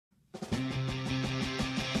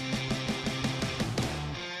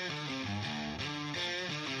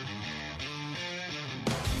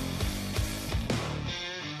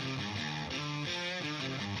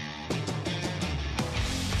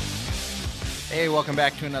Hey, welcome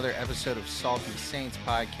back to another episode of Salty Saints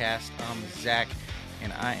Podcast. I'm Zach,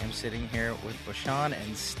 and I am sitting here with LaShawn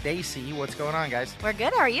and Stacy. What's going on, guys? We're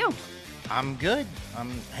good. How are you? I'm good. I'm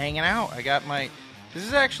hanging out. I got my... This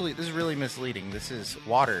is really misleading. This is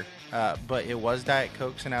water, but it was Diet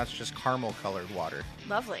Coke, so now it's just caramel-colored water.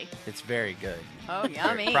 Lovely. It's very good. Oh,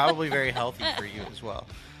 yummy. Probably very healthy for you as well.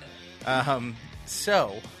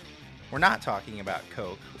 So... We're not talking about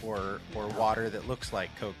Coke or water that looks like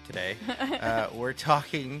Coke today. We're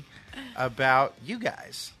talking about you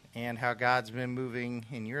guys and how God's been moving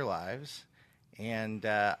in your lives. And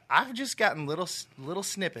I've just gotten little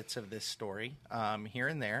snippets of this story here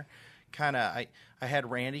and there. I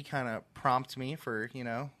had Randy kind of prompt me for,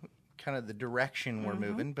 kind of the direction we're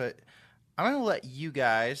moving. But I'm going to let you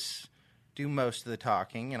guys do most of the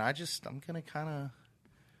talking. And I'm going to kind of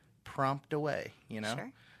prompt away,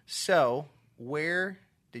 Sure. So, where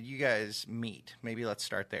did you guys meet? Maybe let's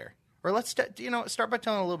start there, or let's start by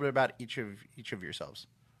telling a little bit about each of yourselves.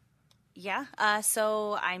 Yeah.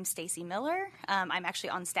 So I'm Stacy Miller. I'm actually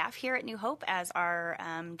on staff here at New Hope as our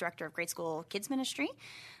director of grade school kids ministry.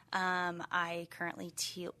 I currently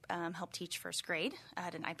help teach first grade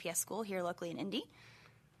at an IPS school here locally in Indy.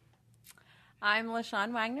 I'm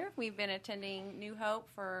LaShawn Wagner. We've been attending New Hope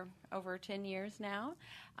for over 10 years now.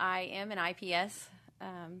 I am an IPS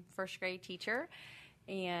first grade teacher,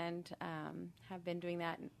 and have been doing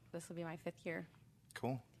that. This will be my 5th year.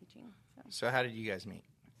 Cool. Teaching. So how did you guys meet?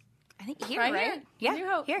 I think here, Right right? here. Yeah, New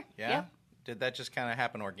Hope. here. Yeah. Yep. Did that just kind of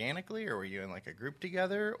happen organically, or were you in like a group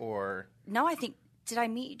together, or? No, did I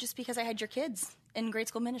meet you just because I had your kids in grade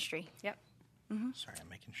school ministry? Yep. Sorry, I'm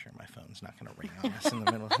making sure my phone's not going to ring on us in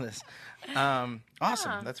the middle of this.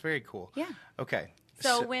 Awesome. Yeah. That's very cool. Yeah. Okay.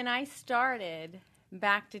 So when I started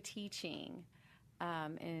back to teaching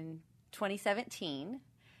in 2017,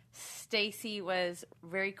 Stacy was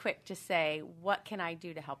very quick to say, "What can I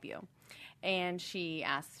do to help you?" And she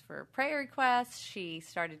asked for prayer requests. She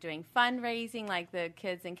started doing fundraising, like the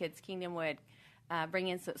kids in Kids Kingdom would bring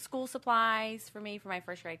in school supplies for me for my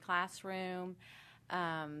first grade classroom.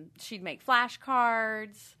 She'd make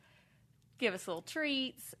flashcards, give us little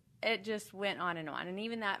treats. It just went on. And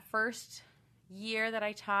even that first year that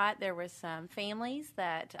I taught, there was some families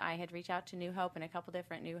that I had reached out to New Hope and a couple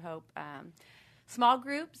different New Hope small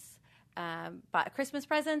groups, bought Christmas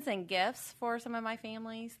presents and gifts for some of my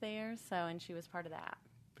families there. And she was part of that.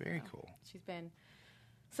 Very cool. She's been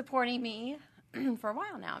supporting me for a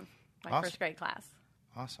while now, my Awesome. first grade class.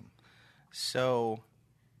 Awesome. So,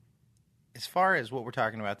 as far as what we're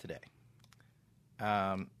talking about today,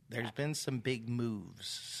 there's been some big moves,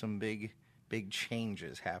 some big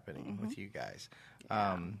changes happening with you guys.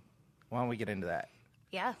 Why don't we get into that?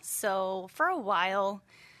 Yeah. So for a while,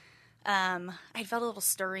 I felt a little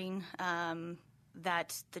stirring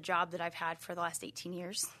that the job that I've had for the last 18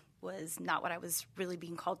 years was not what I was really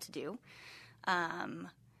being called to do.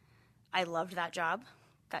 I loved that job.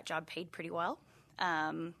 That job paid pretty well,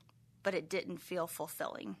 but it didn't feel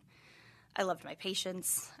fulfilling. I loved my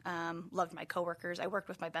patients, loved my coworkers. I worked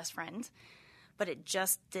with my best friend, but it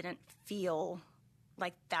just didn't feel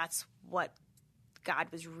like that's what God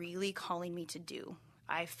was really calling me to do.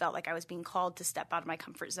 I felt like I was being called to step out of my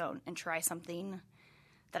comfort zone and try something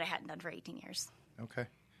that I hadn't done for 18 years. Okay.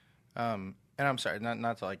 And I'm sorry,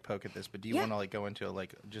 not to like poke at this, but do you Yeah. want to like go into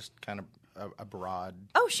like just kind of a broad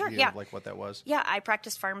Oh, sure, view yeah. of like what that was? Yeah, I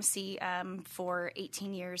practiced pharmacy for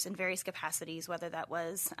 18 years in various capacities, whether that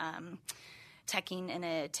was teching in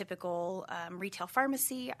a typical retail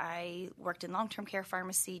pharmacy. I worked in long-term care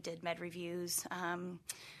pharmacy, did med reviews,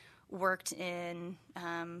 worked in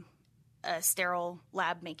a sterile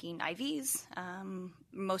lab making IVs.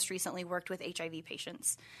 Most recently worked with HIV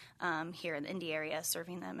patients here in the Indy area,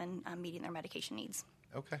 serving them and meeting their medication needs.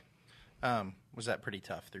 Okay. Was that pretty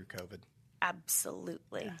tough through COVID?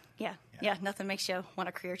 Absolutely. Yeah. Nothing makes you want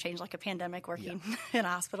a career change like a pandemic working in a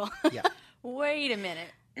hospital. Yeah. Wait a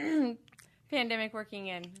minute. Pandemic working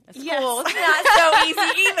in a school Yes. is not so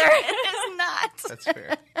easy either. It is not. That's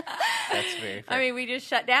fair. That's very fair. I mean, we just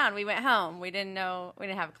shut down. We went home. We didn't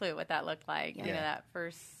have a clue what that looked like, Yeah. that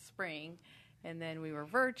first spring. And then we were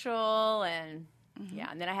virtual, and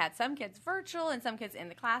and then I had some kids virtual and some kids in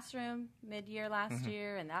the classroom mid-year last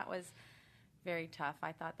year, and that was very tough.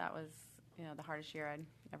 I thought that was, the hardest year I'd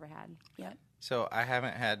ever had. Yep. So I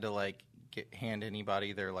haven't had to like hand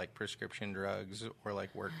anybody their like prescription drugs or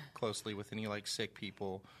like work closely with any like sick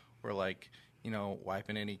people or like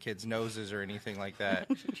wiping any kids' noses or anything like that.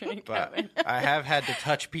 Drink But COVID. I have had to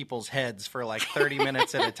touch people's heads for like 30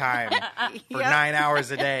 minutes at a time for 9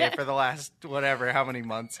 hours a day for the last how many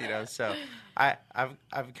months, So I've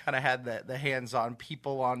kind of had the hands-on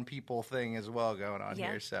people thing as well going on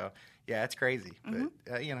here. So yeah, it's crazy, but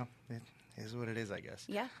it is what it is, I guess.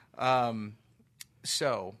 Yeah.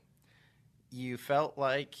 So you felt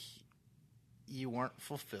like you weren't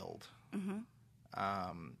fulfilled.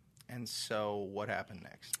 And so what happened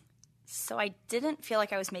next? So I didn't feel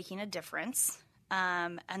like I was making a difference.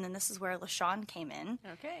 And then this is where LaShawn came in.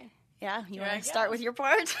 Okay. Yeah, you Here I want to go. start with your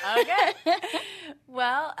part? Okay.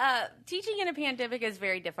 Well, teaching in a pandemic is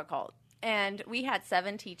very difficult. And we had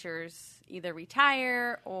 7 teachers either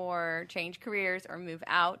retire or change careers or move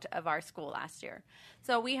out of our school last year.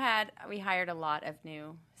 So we hired a lot of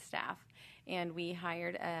new staff. And we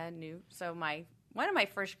hired one of my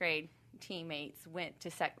first grade teammates went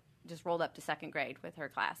to just rolled up to second grade with her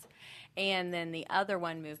class. And then the other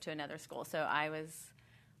one moved to another school. So I was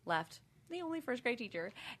left the only first grade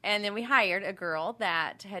teacher. And then we hired a girl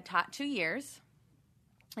that had taught 2 years.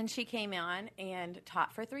 And she came on and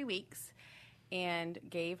taught for 3 weeks and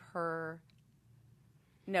gave her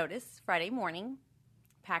notice Friday morning,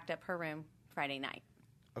 packed up her room Friday night.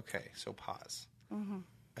 Okay, so pause.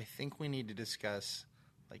 I think we need to discuss,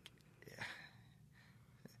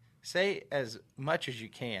 say as much as you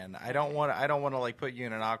can. I don't want to put you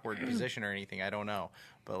in an awkward position or anything. I don't know,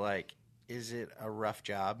 but is it a rough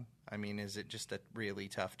job? I mean, is it just a really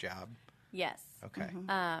tough job? Yes. Okay.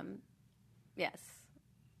 Yes.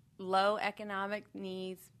 Low economic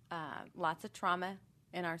needs, lots of trauma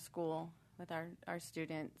in our school with our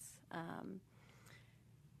students,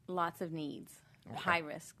 lots of needs,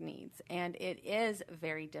 high-risk needs. And it is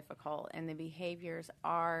very difficult, and the behaviors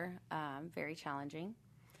are very challenging.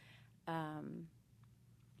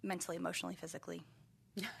 Mentally, emotionally, physically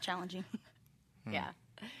challenging. Yeah.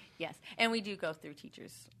 Yes. And we do go through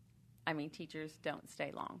teachers. I mean, teachers don't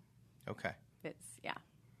stay long. Okay. Yeah.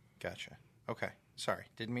 Gotcha. Okay. Sorry.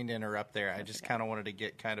 Didn't mean to interrupt there. I just kind of wanted to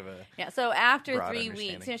get kind of a Yeah. So after broad 3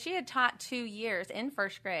 understanding. weeks, she had taught 2 years in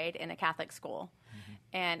first grade in a Catholic school.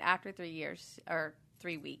 And after 3 years, or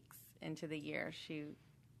 3 weeks into the year, she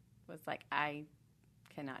was like, I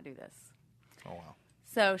cannot do this. Oh, wow.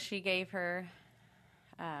 So she gave her,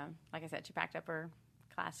 like I said, she packed up her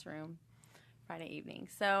classroom Friday evening.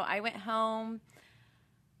 So I went home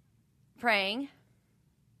praying.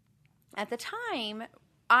 At the time,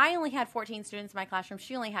 I only had 14 students in my classroom.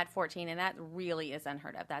 She only had 14, and that really is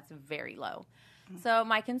unheard of. That's very low. So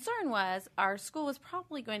my concern was our school was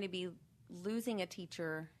probably going to be losing a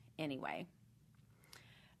teacher anyway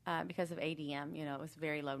because of ADM. It was a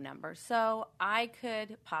very low number. So I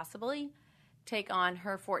could possibly take on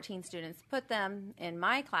her 14 students, put them in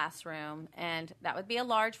my classroom, and that would be a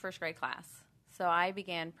large first grade class. So I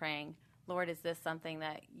began praying, Lord, is this something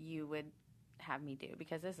that you would have me do?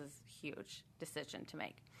 Because this is a huge decision to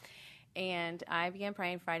make. And I began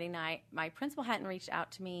praying Friday night. My principal hadn't reached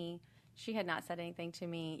out to me. She had not said anything to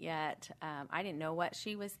me yet. I didn't know what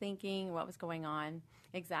she was thinking, what was going on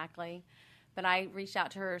exactly. But I reached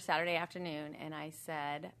out to her Saturday afternoon, and I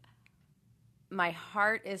said, my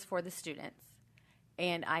heart is for the students.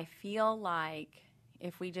 And I feel like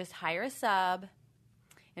if we just hire a sub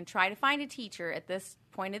and try to find a teacher at this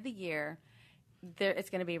point of the year, it's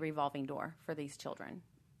going to be a revolving door for these children.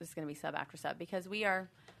 It's going to be sub after sub because we are,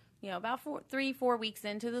 about 3-4 weeks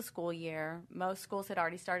into the school year. Most schools had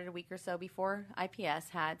already started a week or so before IPS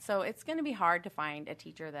had. So it's going to be hard to find a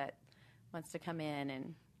teacher that wants to come in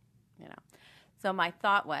and, So my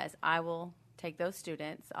thought was I will take those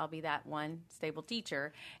students. I'll be that one stable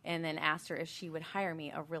teacher and then asked her if she would hire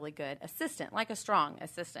me a really good assistant, like a strong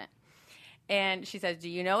assistant. And she says, do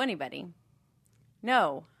you know anybody?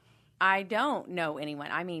 No, I don't know anyone.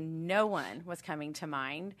 I mean, no one was coming to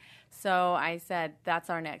mind. So I said, that's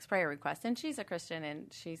our next prayer request. And she's a Christian. And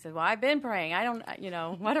she said, well, I've been praying. I don't,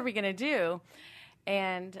 what are we going to do?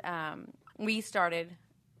 And we started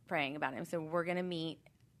praying about it. So we're going to meet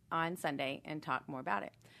on Sunday and talk more about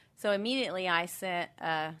it. So immediately I sent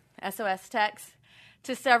a SOS text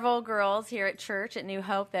to several girls here at church at New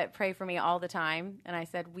Hope that pray for me all the time. And I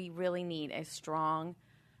said, we really need a strong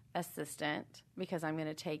assistant because I'm going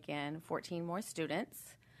to take in 14 more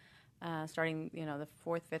students starting, the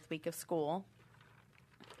 4th, 5th week of school.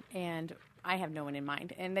 And I have no one in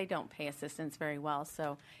mind. And they don't pay assistants very well,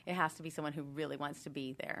 so it has to be someone who really wants to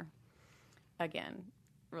be there. Again,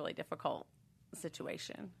 really difficult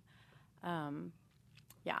situation.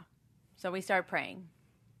 So we started praying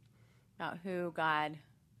about who God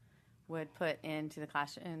would put into the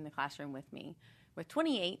classroom with me. With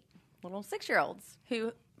 28 little 6-year-olds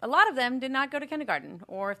who a lot of them did not go to kindergarten,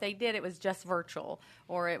 or if they did, it was just virtual,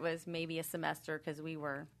 or it was maybe a semester because we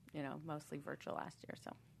were, mostly virtual last year.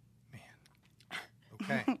 So, man,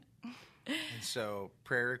 okay. And so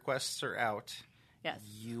prayer requests are out. Yes,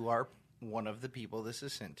 you are one of the people this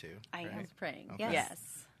is sent to. I was praying. Okay.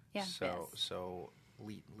 Yes. Yeah. So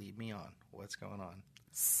lead me on. What's going on?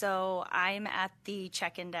 So I'm at the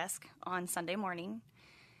check-in desk on Sunday morning,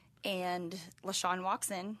 and LaShawn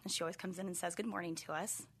walks in, and she always comes in and says good morning to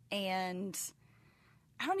us. And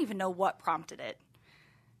I don't even know what prompted it.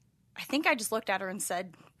 I think I just looked at her and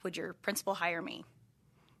said, "Would your principal hire me?"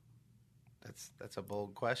 That's a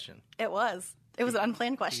bold question. It was. It was an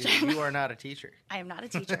unplanned question. You are not a teacher. I am not a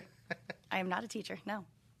teacher. I am not a teacher. No.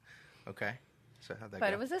 Okay. So how'd that go?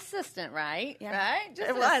 But it was assistant, right? Yeah. Right?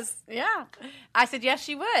 It was. Yeah. I said, yes,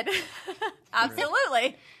 she would.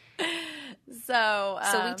 Absolutely. So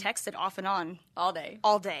we texted off and on all day.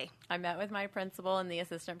 all day. I met with my principal and the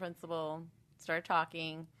assistant principal, started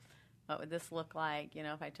talking. What would this look like,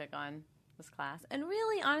 if I took on this class? And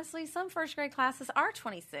really, honestly, some first grade classes are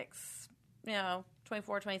 26,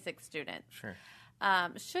 24, 26 students. Sure.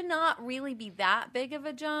 Should not really be that big of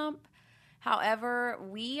a jump. However,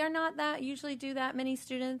 we are not usually do that many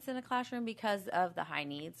students in a classroom because of the high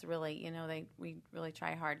needs. Really, we really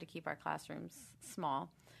try hard to keep our classrooms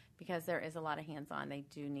small because there is a lot of hands-on. They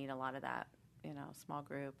do need a lot of that, small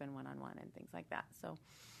group and one-on-one and things like that. So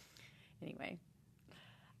anyway.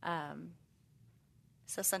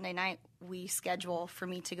 So Sunday night, we schedule for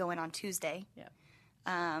me to go in on Tuesday. Yeah.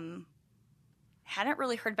 Hadn't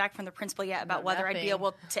really heard back from the principal yet about whether I'd be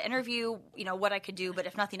able to interview, what I could do. But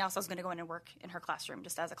if nothing else, I was going to go in and work in her classroom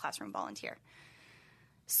just as a classroom volunteer.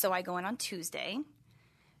 So I go in on Tuesday,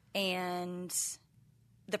 and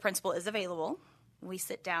the principal is available. We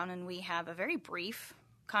sit down and we have a very brief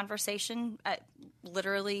conversation,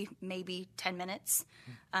 literally maybe 10 minutes.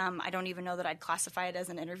 I don't even know that I'd classify it as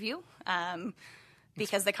an interview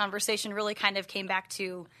because the conversation really kind of came back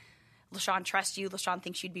to, LaShawn trusts you. LaShawn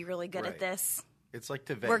thinks you'd be really good at this. It's like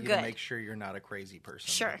to vet We're you good. to make sure you're not a crazy person.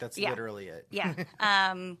 Sure. That's literally it. Yeah.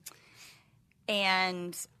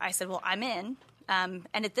 And I said, well, I'm in. And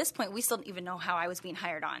at this point, we still didn't even know how I was being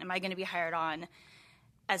hired on. Am I going to be hired on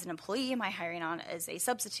as an employee? Am I hiring on as a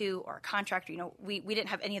substitute or a contractor? We didn't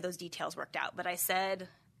have any of those details worked out. But I said,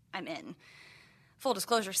 I'm in. Full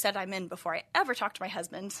disclosure, said I'm in before I ever talked to my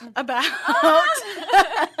husband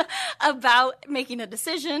about making a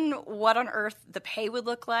decision, what on earth the pay would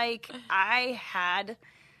look like. I had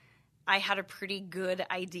a pretty good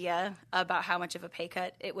idea about how much of a pay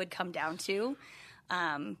cut it would come down to.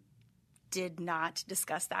 Did not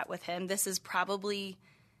discuss that with him. This is probably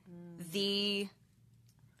the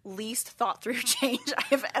least thought through change I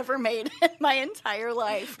have ever made in my entire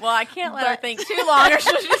life. Well, I can't let her think too long or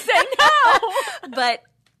she'll just say no. But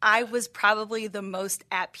I was probably the most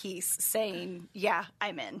at peace saying, yeah,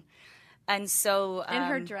 I'm in. And so... in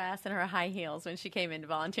her dress and her high heels when she came in to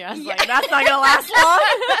volunteer, I was like, that's not going to last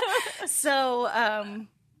long. So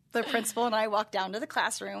the principal and I walked down to the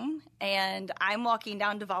classroom, and I'm walking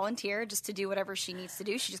down to volunteer just to do whatever she needs to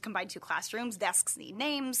do. She just combined 2 classrooms. Desks need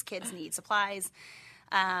names. Kids need supplies.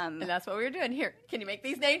 And that's what we were doing. Here, can you make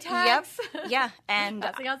these name tags? Yep. Yeah. And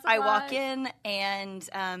I walk in, and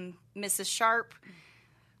Mrs. Sharp,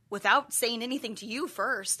 without saying anything to you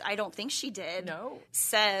first, I don't think she did,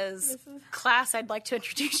 says, class, I'd like to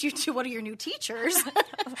introduce you to one of your new teachers.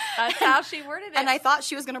 That's how she worded it. And I thought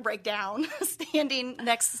she was going to break down standing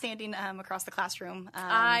across the classroom.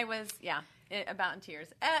 I was, about in tears.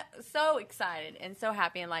 So excited and so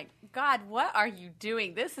happy and like, God, what are you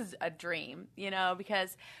doing? This is a dream,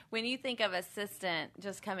 because when you think of assistant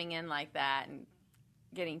just coming in like that and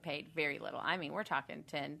getting paid very little, I mean, we're talking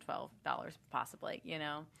 $10, $12 possibly,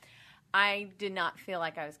 I did not feel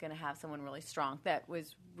like I was going to have someone really strong that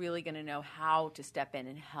was really going to know how to step in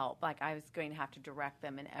and help. Like I was going to have to direct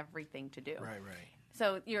them in everything to do. Right.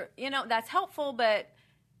 So that's helpful, but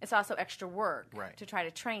it's also extra work to try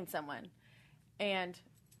to train someone. And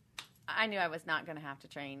I knew I was not going to have to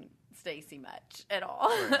train Stacy much at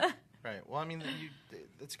all. Right. Well, I mean,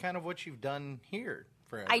 that's kind of what you've done here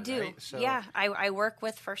forever. I do. Right? So, yeah. I work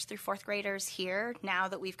with 1st through 4th graders here. Now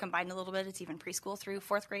that we've combined a little bit, it's even preschool through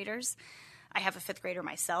 4th graders. I have a 5th grader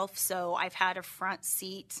myself, so I've had a front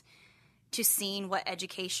seat to seeing what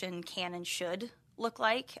education can and should look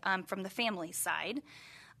like from the family side.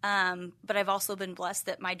 But I've also been blessed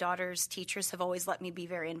that my daughter's teachers have always let me be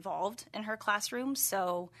very involved in her classroom.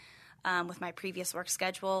 So with my previous work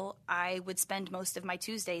schedule, I would spend most of my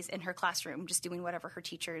Tuesdays in her classroom just doing whatever her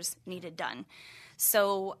teachers needed done.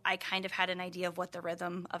 So I kind of had an idea of what the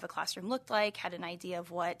rhythm of a classroom looked like, had an idea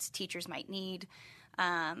of what teachers might need.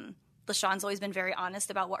 LaShawn's always been very honest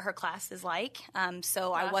about what her class is like.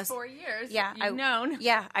 So I was 4 years. Yeah, You've known.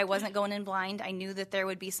 Yeah, I wasn't going in blind. I knew that there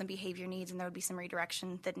would be some behavior needs and there would be some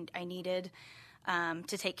redirection that I needed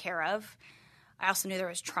to take care of. I also knew there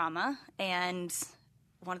was trauma, and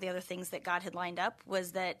one of the other things that God had lined up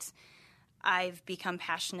was that I've become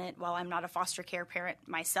passionate. While I'm not a foster care parent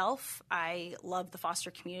myself, I love the foster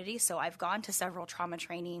community, so I've gone to several trauma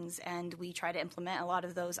trainings, and we try to implement a lot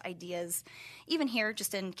of those ideas, even here,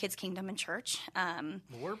 just in Kids Kingdom and church.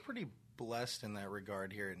 We're pretty blessed in that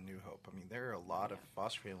regard here at New Hope. I mean, there are a lot of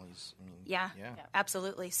foster families. I mean, Yeah,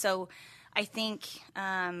 absolutely. So I think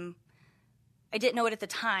I didn't know it at the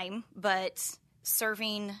time, but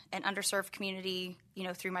serving an underserved community,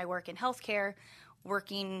 through my work in healthcare,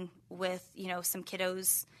 working with, some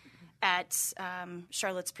kiddos at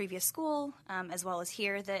Charlotte's previous school, as well as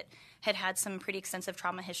here, that had some pretty extensive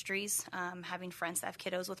trauma histories, having friends that have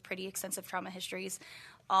kiddos with pretty extensive trauma histories.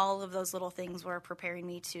 All of those little things were preparing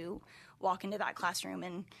me to walk into that classroom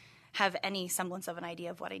and have any semblance of an idea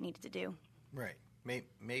of what I needed to do. Right.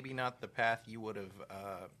 Maybe not the path you would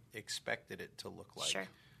have expected it to look like. Sure.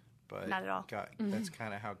 But not at all. God, that's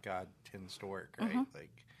kind of how God tends to work, right? Like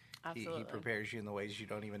he prepares you in the ways you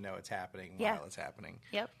don't even know it's happening while it's happening.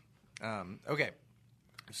 Yep. Okay,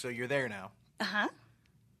 so you're there now.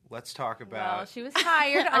 Let's talk about. Well, she was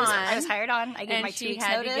hired on. I was hired on. I gave my 2 weeks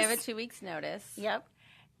notice. And she had to give a 2 weeks notice. Yep.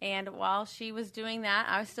 And while she was doing that,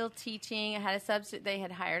 I was still teaching. I had a substitute. They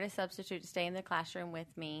had hired a substitute to stay in the classroom with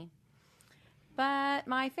me. But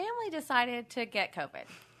my family decided to get COVID.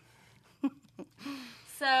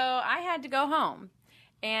 So I had to go home.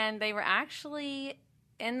 And they were actually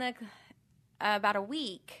in the about a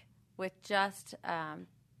week with just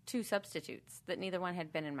 2 substitutes that neither one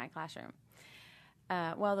had been in my classroom.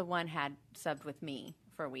 Well, the one had subbed with me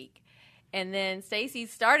for a week. And then Stacy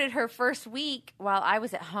started her first week while I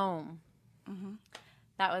was at home.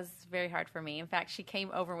 That was very hard for me. In fact, she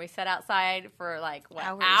came over and we sat outside for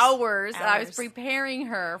hours. I was preparing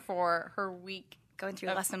her for her week. Going through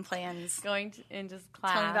lesson plans. Going into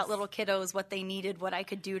class. Telling about little kiddos, what they needed, what I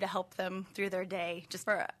could do to help them through their day, just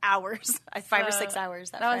for hours, 5 or 6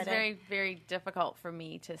 hours that Friday. Was very, very difficult for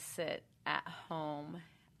me to sit at home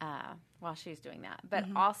while she was doing that. But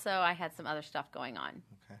also I had some other stuff going on.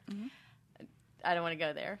 Okay. I don't want to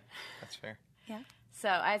go there. That's fair. Yeah. So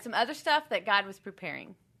I had some other stuff that God was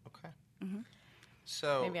preparing. Okay.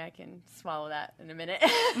 So maybe I can swallow that in a minute.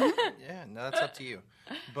 Yeah, no, that's up to you.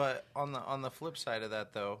 But on the flip side of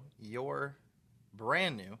that, though, you're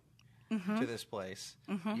brand new to this place.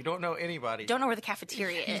 You don't know anybody. Don't know where the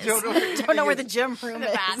cafeteria is. Don't know where the gym room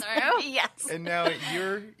is. The bathroom. Yes. And now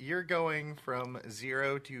you're going from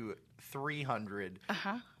 0 to 300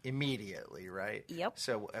 immediately, right? Yep.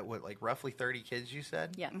 So what, like roughly 30 kids, you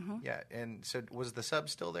said? Yeah. Yeah. And so was the sub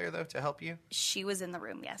still there, though, to help you? She was in the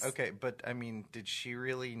room, yes. Okay, but I mean, did she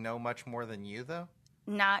really know much more than you, though?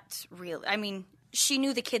 Not really. I mean, she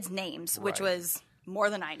knew the kids' names, which was more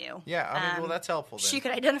than I knew. Yeah, I mean, well, that's helpful then. She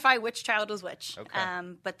could identify which child was which. Okay.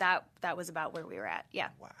 But that was about where we were at, yeah.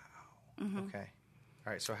 Wow. Okay.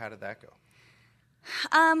 All right, so how did that go?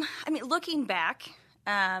 I mean, looking back,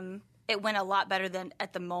 it went a lot better than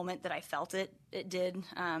at the moment that I felt it. It did,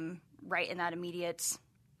 right in that immediate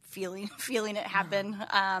feeling it happen.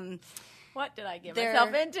 What did I get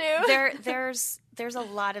myself into? There's a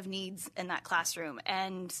lot of needs in that classroom,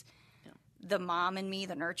 and the mom in me,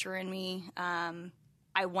 the nurturer in me,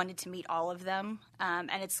 I wanted to meet all of them, and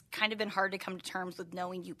it's kind of been hard to come to terms with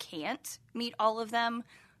knowing you can't meet all of them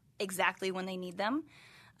exactly when they need them,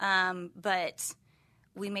 but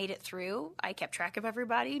we made it through. I kept track of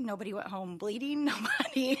everybody. Nobody went home bleeding.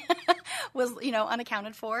 Nobody was,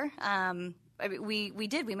 unaccounted for. We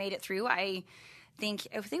did. We made it through. I think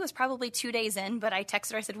it was probably 2 days in, but I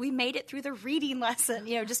texted her. I said, we made it through the reading lesson.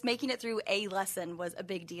 Just making it through a lesson was a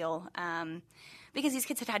big deal because these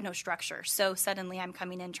kids had no structure. So suddenly I'm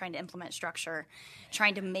coming in trying to implement structure,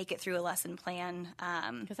 trying to make it through a lesson plan.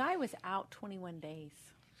 Because I was out 21 days.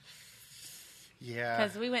 Yeah.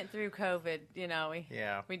 Because we went through COVID,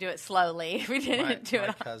 we do it slowly. We didn't do it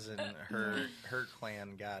all. My cousin, her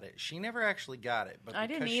clan got it. She never actually got it, but I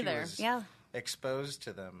didn't either. She was exposed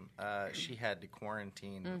to them, she had to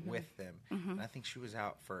quarantine with them. And I think she was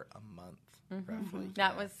out for a month, roughly.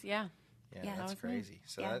 That was, Yeah, that's crazy.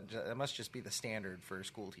 So that must just be the standard for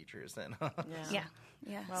school teachers then.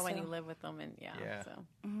 Yeah. Well, when you live with them, and so.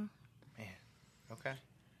 Man, okay.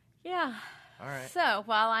 Yeah. All right. So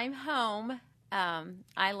while I'm home,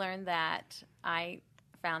 I learned that I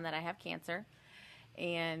found that I have cancer.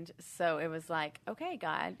 And so it was like, okay,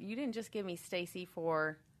 God, you didn't just give me Stacy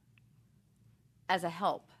as a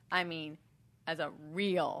help. I mean, as a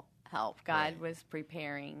real help. God was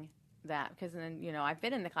preparing that. Because then, I've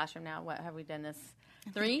been in the classroom now. What have we done this?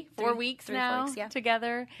 4 weeks now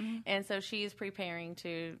together. Mm-hmm. And so she's preparing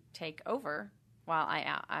to take over while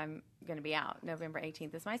I'm going to be out. November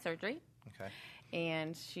 18th is my surgery. Okay.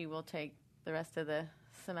 And she will take the rest of the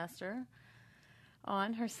semester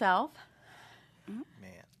on herself.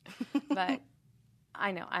 Man. But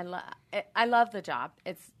I know, I love the job.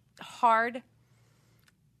 It's hard,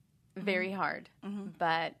 very hard,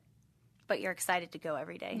 but you're excited to go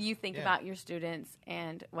every day. You think about your students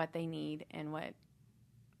and what they need and what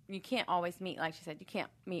you can't always meet. Like she said, you can't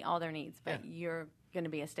meet all their needs, but you're going to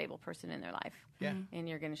be a stable person in their life. Yeah. And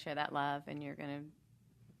you're going to share that love, and you're going to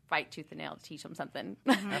fight tooth and nail to teach them something,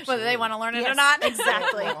 whether they want to learn it or not.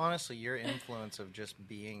 Exactly. Well, honestly, your influence of just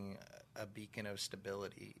being a beacon of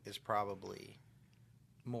stability is probably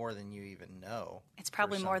more than you even know. It's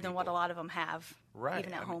probably more than what a lot of them have,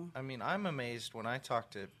 even at home. I mean, I'm amazed when I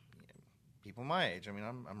talk to people my age. I mean,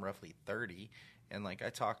 I'm roughly 30, and like I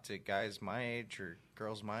talk to guys my age or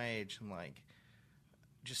girls my age, and like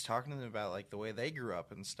just talking to them about like the way they grew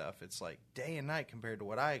up and stuff. It's like day and night compared to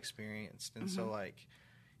what I experienced, and so like.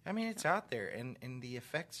 I mean, it's out there, and the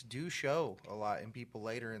effects do show a lot in people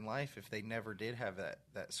later in life if they never did have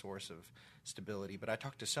that source of stability. But I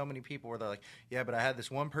talk to so many people where they're like, yeah, but I had this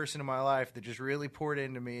one person in my life that just really poured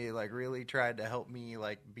into me, like really tried to help me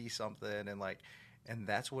like be something, and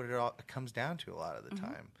that's what it comes down to a lot of the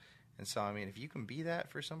time. And so, I mean, if you can be that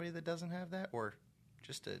for somebody that doesn't have that, or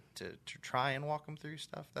just to try and walk them through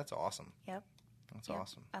stuff, that's awesome. Yep. That's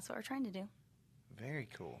awesome. That's what we're trying to do. Very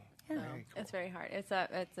cool. Yeah. Very cool. It's very hard. It's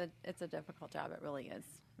a difficult job. It really is.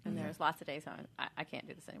 And there's lots of days I can't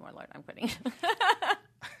do this anymore, Lord. I'm quitting.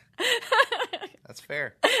 That's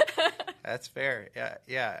fair. That's fair.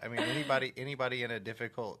 Yeah. I mean, anybody in a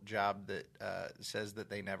difficult job that says that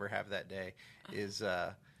they never have that day is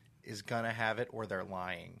gonna have it, or they're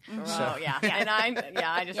lying. Mm-hmm. So. Oh yeah, and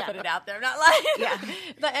I just put it out there. I'm not lying.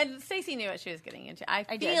 Yeah. And Stacy knew what she was getting into.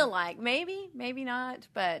 I feel like maybe not,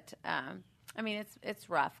 but. I mean, it's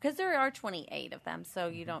rough because there are 28 of them, so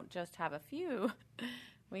you don't just have a few.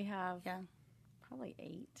 We have probably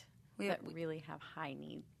 8 that really have high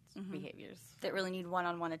needs behaviors. That really need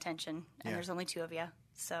one-on-one attention, and there's only 2 of you.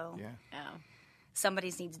 So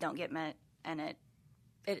somebody's needs don't get met, and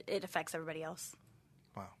it affects everybody else.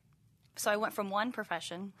 Wow. So I went from one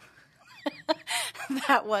profession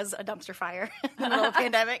that was a dumpster fire in the middle of the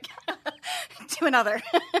pandemic to another.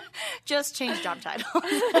 Just change job title.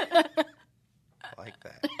 Like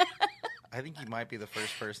that. I think you might be the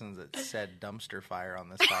first person that said dumpster fire on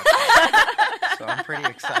this podcast. So I'm pretty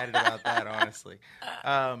excited about that, honestly.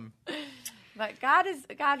 But God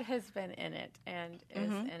has been in it and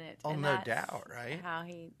is in it. Oh, and no doubt, right? How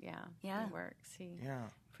he works. He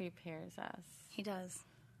prepares us. He does.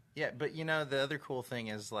 Yeah, but the other cool thing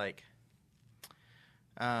is like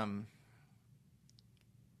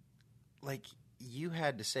you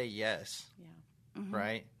had to say yes. Yeah.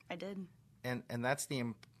 Right? I did. And that's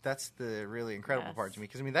the really incredible part to me,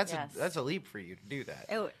 because I mean that's a leap for you to do that.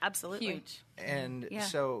 Oh, absolutely. Huge. And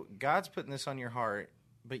so God's putting this on your heart,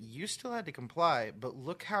 but you still had to comply. But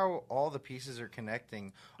look how all the pieces are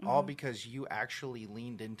connecting, all because you actually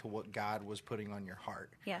leaned into what God was putting on your heart.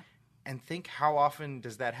 Yeah. And think how often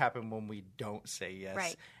does that happen when we don't say yes?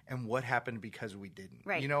 Right. And what happened because we didn't?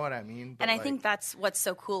 Right. You know what I mean? But and I think that's what's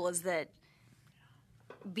so cool is that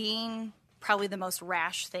being probably the most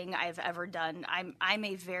rash thing I've ever done. I'm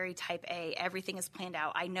a very type A. Everything is planned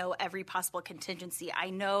out. I know every possible contingency. I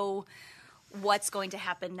know what's going to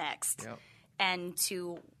happen next. Yep. And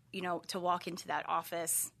to walk into that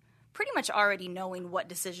office pretty much already knowing what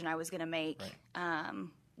decision I was going to make,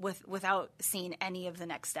 without seeing any of the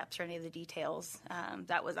next steps or any of the details,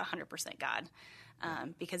 that was 100% God.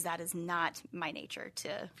 Because that is not my nature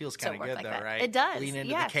to feels kind of good like though, that. right? It does. Lean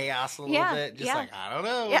into the chaos a little bit. Just like, I don't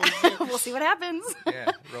know. Yeah. We'll see what happens.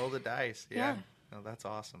 Roll the dice. Yeah. No, that's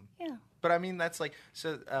awesome. Yeah. But I mean, that's like,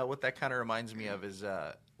 so what that kind of reminds me of is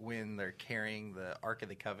when they're carrying the Ark of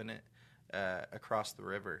the Covenant across the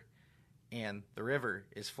river, and the river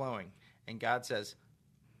is flowing, and God says,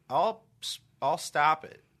 I'll stop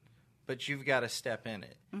it, but you've got to step in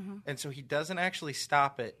it. And so he doesn't actually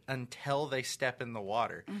stop it until they step in the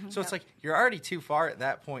water. So it's like you're already too far at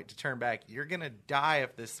that point to turn back. You're going to die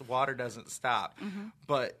if this water doesn't stop.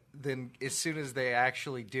 But then as soon as they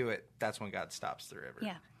actually do it, that's when God stops the river.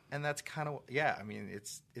 Yeah. And that's kind of, I mean,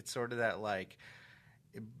 it's sort of that like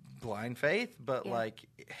blind faith, but like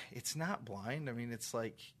it's not blind. I mean, it's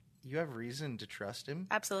like you have reason to trust him.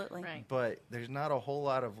 Absolutely. Right. But there's not a whole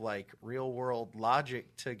lot of like real world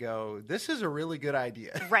logic to go, this is a really good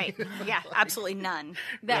idea. Right. Yeah, absolutely none.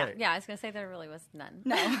 Right. Yeah, I was going to say there really was none.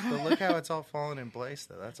 No. But look how it's all fallen in place,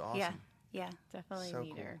 though. That's awesome. Yeah. Yeah. Definitely So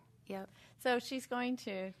need cool. her. Yep. So she's going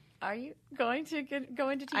to. Are you going to go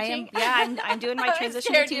into teaching? I am. Yeah, I'm doing my I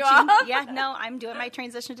transition to scared you teaching. off. Yeah, no, I'm doing my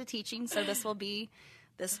transition to teaching. So this will be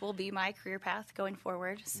my career path going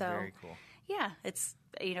forward. So Very cool. yeah, it's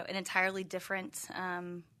an entirely different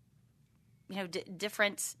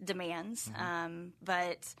different demands.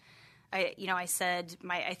 But I said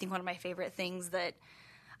I think one of my favorite things that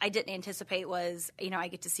I didn't anticipate was, I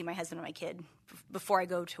get to see my husband and my kid before I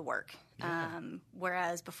go to work.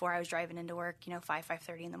 Whereas before I was driving into work,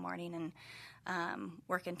 5:30 in the morning and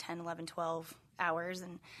working 10, 11, 12 hours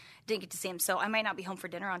and didn't get to see him. So I might not be home for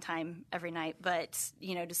dinner on time every night, but,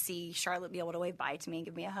 to see Charlotte be able to wave bye to me and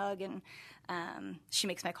give me a hug. And she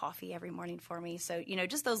makes my coffee every morning for me. So,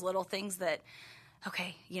 just those little things that,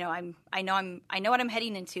 okay, I know what I'm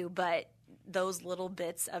heading into, but those little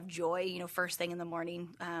bits of joy, first thing in the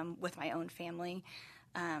morning with my own family,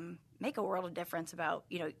 make a world of difference about,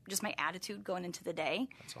 just my attitude going into the day.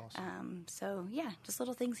 That's awesome. So, yeah, just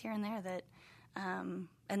little things here and there that, and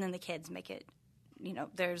then the kids make it,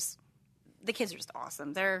 the kids are just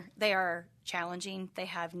awesome. They are challenging. They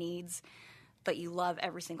have needs, but you love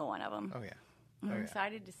every single one of them. Oh, yeah. I'm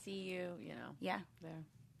excited to see you, Yeah. there.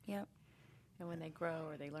 Yep. And when they grow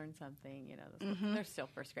or they learn something, they're still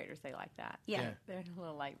first graders. They like that. Yeah. Yeah. Their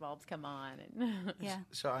little light bulbs come on. And Yeah.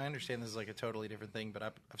 So I understand this is like a totally different thing, but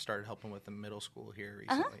I've started helping with the middle school here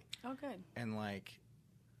recently. Oh, good. And like,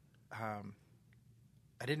 I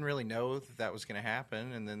didn't really know that was going to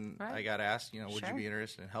happen. And then Right. I got asked, would Sure. you be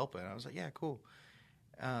interested in helping? I was like, yeah, cool.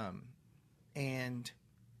 And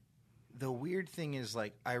the weird thing is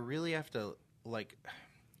like, I really have to like,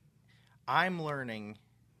 I'm learning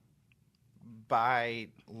by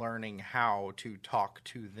learning how to talk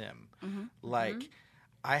to them. Like,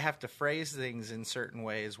 I have to phrase things in certain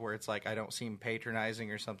ways where it's like I don't seem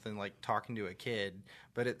patronizing or something, like talking to a kid,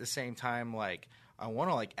 but at the same time, like, I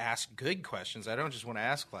want to like ask good questions. I don't just want to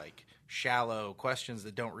ask like shallow questions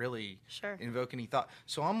that don't really Sure. invoke any thought.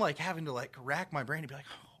 So I'm like having to like rack my brain and be like,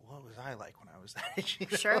 oh, what was I like when I was that age?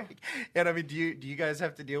 Sure. Like, and I mean, do you guys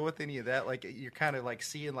have to deal with any of that? Like, you're kind of like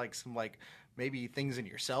seeing like some like maybe things in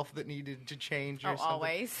yourself that needed to change or something?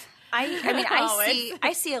 Always. I mean, Always.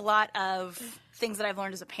 I see a lot of things that I've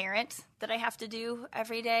learned as a parent that I have to do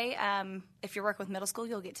every day. If you work with middle school,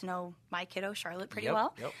 you'll get to know my kiddo, Charlotte, pretty Yep,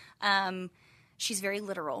 well. yep. She's very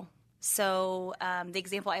literal. So the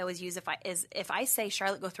example I always use if I say,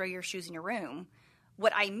 Charlotte, go throw your shoes in your room,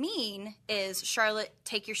 what I mean is, Charlotte,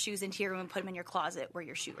 take your shoes into your room and put them in your closet where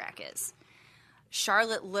your shoe rack is.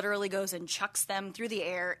 Charlotte literally goes and chucks them through the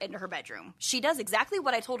air into her bedroom. She does exactly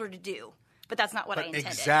what I told her to do, but that's not what I intended.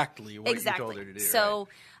 Exactly what you told her to do. So,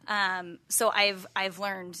 so I've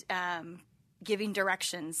learned giving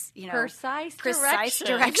directions, Precise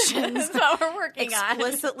directions. That's what we're working on.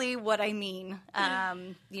 Explicitly what I mean,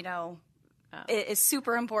 is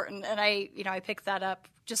super important, and I picked that up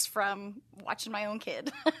just from watching my own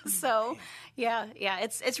kid. So, yeah,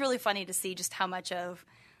 it's really funny to see just how much of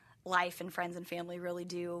life and friends and family really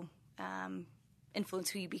do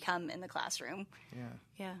influence who you become in the classroom.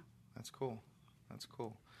 Yeah. That's cool.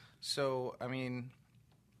 So, I mean,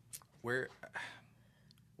 what's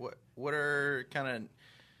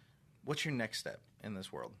your next step in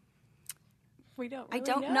this world? We don't. I Really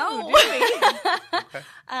don't know. do we? Okay.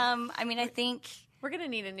 I mean, I think We're gonna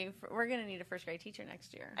need a first grade teacher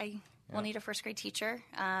next year. I will need a first grade teacher.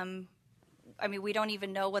 I mean, we don't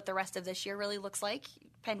even know what the rest of this year really looks like,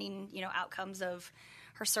 pending outcomes of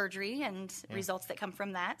her surgery and results that come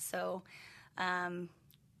from that. So,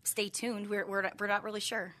 stay tuned. We're not really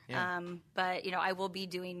sure. Yeah. But I will be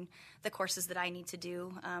doing the courses that I need to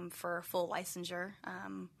do for full licensure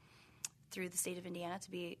through the state of Indiana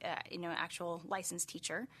to be an actual licensed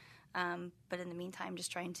teacher. But in the meantime,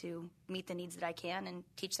 just trying to meet the needs that I can and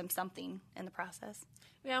teach them something in the process.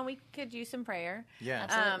 Yeah, we could use some prayer. Yeah,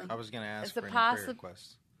 Absolutely. I was going to ask It's for a any prayer possi-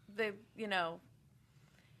 requests.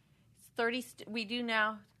 30. We do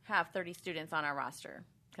now have 30 students on our roster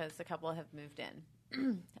because a couple have moved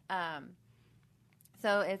in.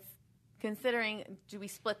 So it's considering, do we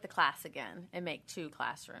split the class again and make 2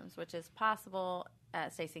 classrooms, which is possible.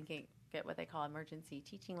 Stacy can get what they call emergency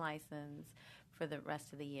teaching license for the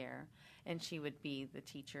rest of the year, and she would be the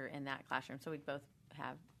teacher in that classroom. So we'd both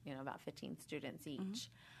have about 15 students each.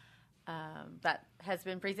 that has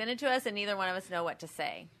been presented to us, and neither one of us know what to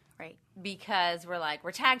say. Right. Because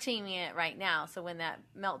we're tag teaming it right now. So when that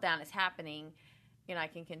meltdown is happening, I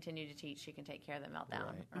can continue to teach. She can take care of the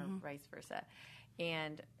meltdown, or vice versa.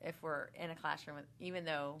 And if we're in a classroom, even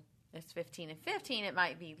though it's 15 and 15, it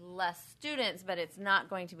might be less students, but it's not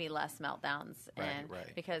going to be less meltdowns.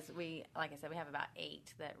 Right. Because like I said, we have about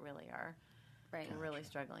 8 that really are really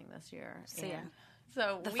struggling this year. So,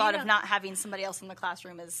 So the thought of not having somebody else in the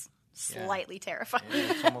classroom is slightly terrifying.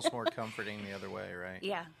 Yeah, it's almost more comforting the other way, right?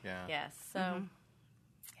 Yeah. Yes. So,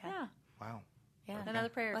 yeah. Wow. Yeah. Another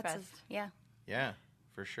prayer request. Yeah,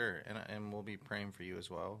 for sure. And we'll be praying for you as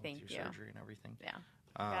well with your you. surgery and everything. Yeah.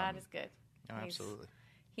 God is good. Oh, absolutely.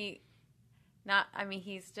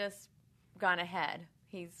 He's just gone ahead.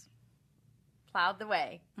 He's plowed the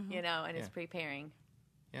way, and is preparing.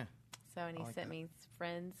 Yeah. So, and he sent me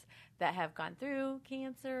friends that have gone through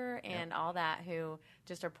cancer and all that who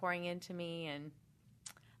just are pouring into me, and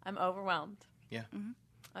I'm overwhelmed. Yeah.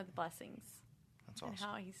 Of the blessings. That's awesome. And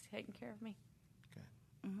how he's taking care of me.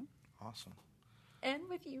 Good. Awesome. And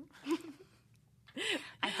with you.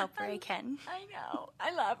 I help where I can. I know.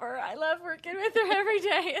 I love her. I love working with her every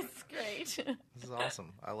day. It's great. This is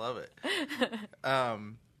awesome. I love it.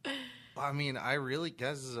 I really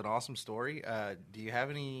guess this is an awesome story. Do you have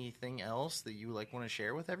anything else that you want to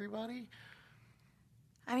share with everybody?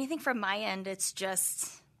 I think from my end, it's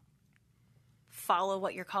just follow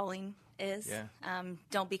what your calling is. Yeah.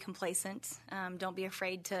 Don't be complacent. Don't be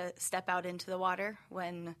afraid to step out into the water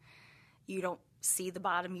when you don't see the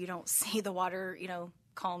bottom, you don't see the water,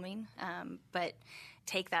 calming. But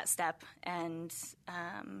take that step, and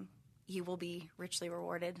you will be richly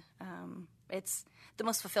rewarded. It's the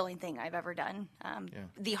most fulfilling thing I've ever done.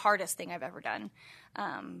 The hardest thing I've ever done,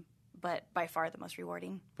 but by far the most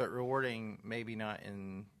rewarding. But rewarding, maybe not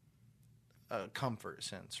in a comfort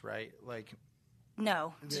sense, right?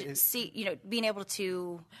 No, being able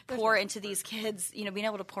to pour into these kids, being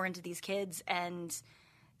able to pour into these kids and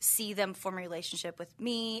see them form a relationship with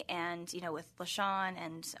me and, with LaShawn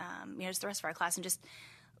and, just the rest of our class, and just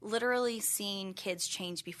literally seeing kids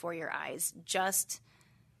change before your eyes just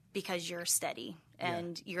because you're steady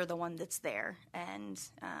and you're the one that's there. And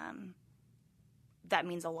that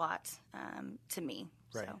means a lot to me.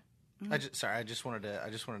 Right. So. I just wanted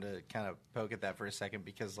to kind of poke at that for a second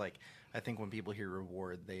because, I think when people hear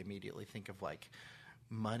reward, they immediately think of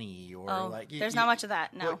money or there's not much of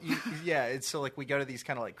that. No. It's so we go to these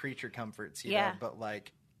kind of creature comforts, you know, but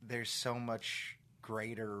there's so much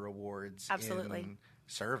greater rewards. Absolutely. In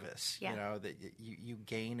service, that you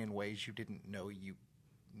gain in ways you didn't know you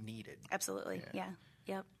needed. Absolutely. Yeah.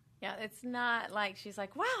 Yep. Yeah, it's not like she's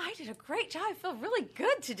like, wow, I did a great job. I feel really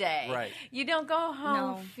good today. Right. You don't go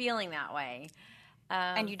home feeling that way.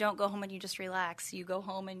 And you don't go home and you just relax. You go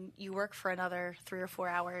home and you work for another 3 or 4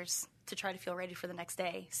 hours to try to feel ready for the next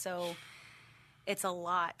day. So it's a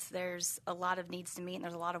lot. There's a lot of needs to meet and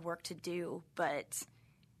there's a lot of work to do, but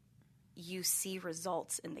you see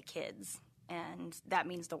results in the kids, and that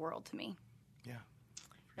means the world to me. Yeah.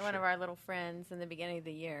 And one of our little friends in the beginning of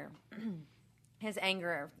the year, his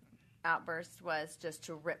anger outburst was just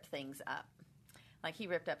to rip things up. He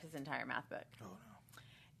ripped up his entire math book. Oh, no.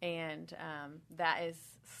 And that is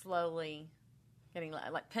slowly getting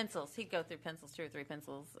pencils. He'd go through pencils, 2 or 3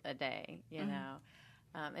 pencils a day, you know.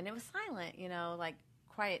 And it was silent,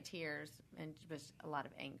 quiet tears, and just a lot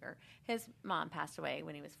of anger. His mom passed away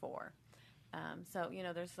when he was 4. So,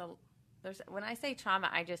 there's when I say trauma,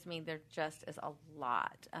 I just mean there just is a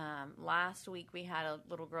lot. Last week we had a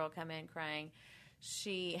little girl come in crying.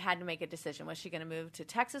 She had to make a decision. Was she going to move to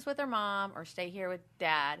Texas with her mom or stay here with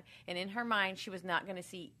Dad? And in her mind, she was not going to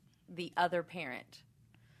see the other parent.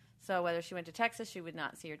 So whether she went to Texas, she would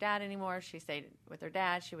not see her dad anymore. If she stayed with her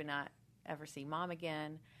dad, she would not ever see Mom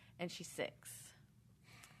again. And she's 6.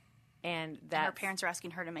 And her parents are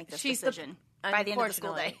asking her to make this decision by the end of the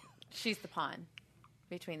school day. She's the pawn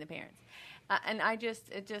between the parents. And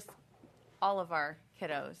all of our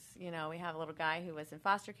kiddos, we have a little guy who was in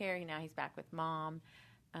foster care. Now he's back with Mom.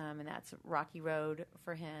 And that's rocky road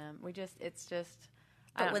for him.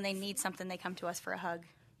 But when they need something, they come to us for a hug.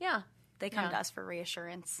 Yeah. They come to us for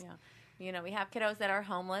reassurance. Yeah. We have kiddos that are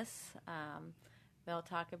homeless. They'll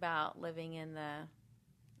talk about living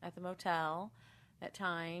at the motel at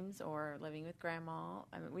times, or living with grandma.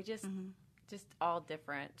 I mean, we just all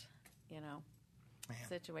different,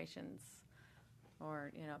 situations.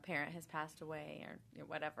 Or, a parent has passed away, or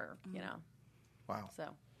whatever, Wow. So,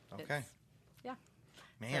 okay. Yeah.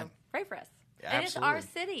 Man. So pray for us. Yeah, and absolutely. It's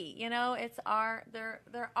our city, it's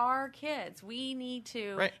they're our kids. We need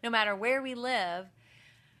to, right. No matter where we live,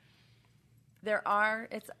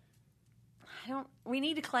 we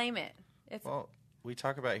need to claim it. Well, we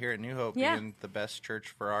talk about here at New Hope being the best church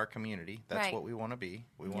for our community. That's what we want to be.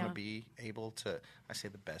 We want to be able to, I say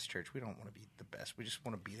the best church. We don't want to be the best. We just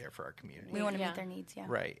want to be there for our community. We want to meet their needs,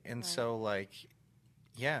 Right. And so,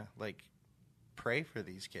 pray for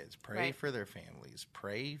these kids. Pray for their families.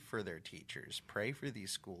 Pray for their teachers. Pray for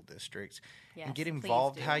these school districts. And get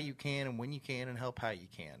involved how you can and when you can and help how you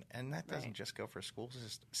can. And that doesn't just go for school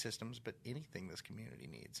systems, but anything this community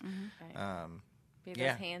needs. Mm-hmm. Be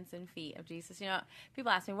those hands and feet of Jesus.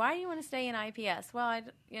 People ask me, why do you want to stay in IPS? Well,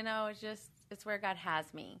 it's where God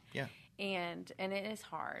has me. Yeah. And it is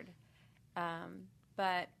hard.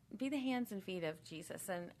 But be the hands and feet of Jesus.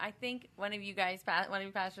 And I think one of you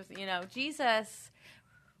pastors, Jesus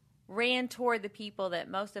ran toward the people that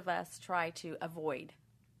most of us try to avoid.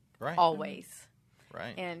 Right. Always.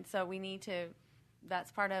 Right. And so we need to,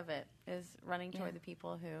 that's part of it, is running toward the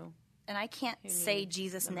people who... And I can't say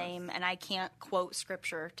Jesus' name, and I can't quote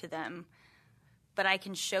scripture to them, but I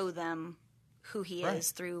can show them who he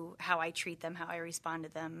is through how I treat them, how I respond to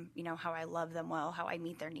them, how I love them well, how I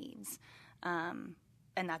meet their needs. And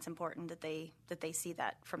that's important that they see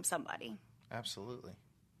that from somebody. Absolutely.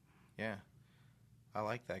 Yeah. I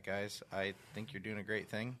like that, guys. I think you're doing a great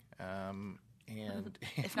thing. And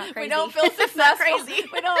it's not crazy. We don't feel successful.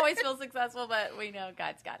 We don't always feel successful, but we know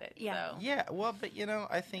God's got it. Yeah. So. Yeah. Well, but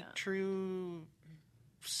I think true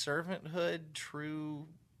servanthood, true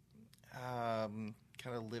kind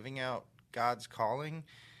of living out God's calling,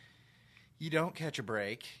 you don't catch a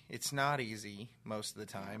break. It's not easy most of the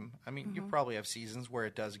time. I mean, you probably have seasons where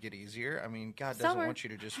it does get easier. I mean, God doesn't want you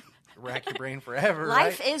to just rack your brain forever.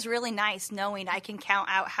 Life is really nice knowing I can count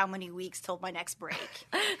out how many weeks till my next break.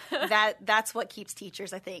 That's what keeps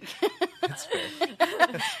teachers, I think. That's fair.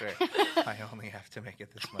 That's fair. I only have to make it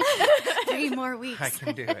this much. 3 more weeks. I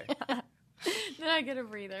can do it. Then I get a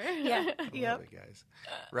breather. Yeah. Love it, guys.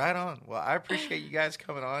 Right on. Well, I appreciate you guys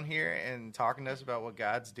coming on here and talking to us about what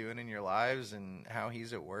God's doing in your lives and how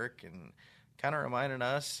he's at work, and kind of reminding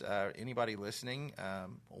us, anybody listening,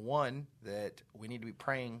 one, that we need to be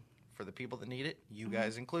praying for the people that need it, you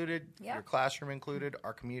guys included, your classroom included,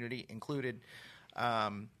 our community included,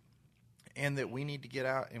 and that we need to get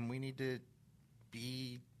out and we need to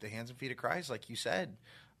be the hands and feet of Christ, like you said.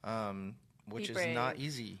 Which is not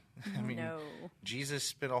easy. I mean, Jesus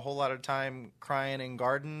spent a whole lot of time crying in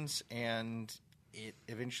gardens, and it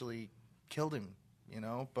eventually killed him,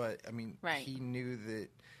 But, I mean, he knew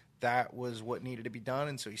that was what needed to be done,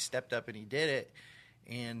 and so he stepped up and he did it,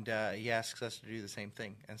 and he asks us to do the same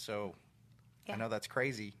thing. And so I know that's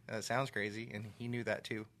crazy. That sounds crazy, and he knew that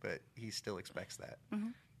too, but he still expects that. Mm-hmm.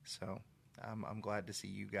 So I'm glad to see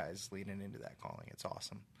you guys leaning into that calling. It's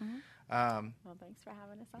awesome. Mm-hmm. Well, thanks for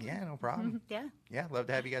having us on. Yeah, no problem. Yeah, love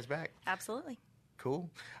to have you guys back. Absolutely. Cool.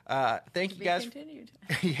 Thank you guys. Continued.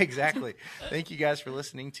 Yeah, exactly. Thank you guys for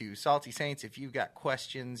listening to Salty Saints. If you've got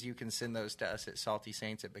questions, you can send those to us at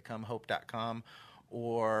saltysaints@becomehope.com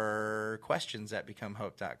or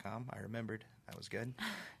questions@becomehope.com. I remembered. That was good.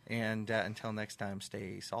 And until next time,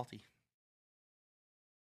 stay salty.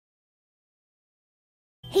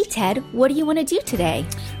 Hey, Ted, what do you want to do today?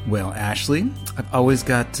 Well, Ashley, I've always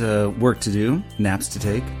got work to do, naps to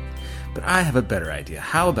take, but I have a better idea.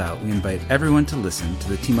 How about we invite everyone to listen to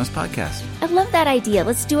the TMUS podcast? I love that idea.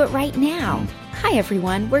 Let's do it right now. Hi,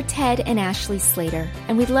 everyone. We're Ted and Ashley Slater,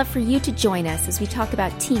 and we'd love for you to join us as we talk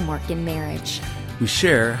about teamwork in marriage. We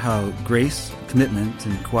share how grace, commitment,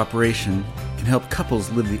 and cooperation can help couples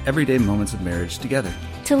live the everyday moments of marriage together.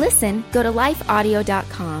 To listen, go to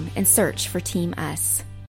lifeaudio.com and search for Team Us.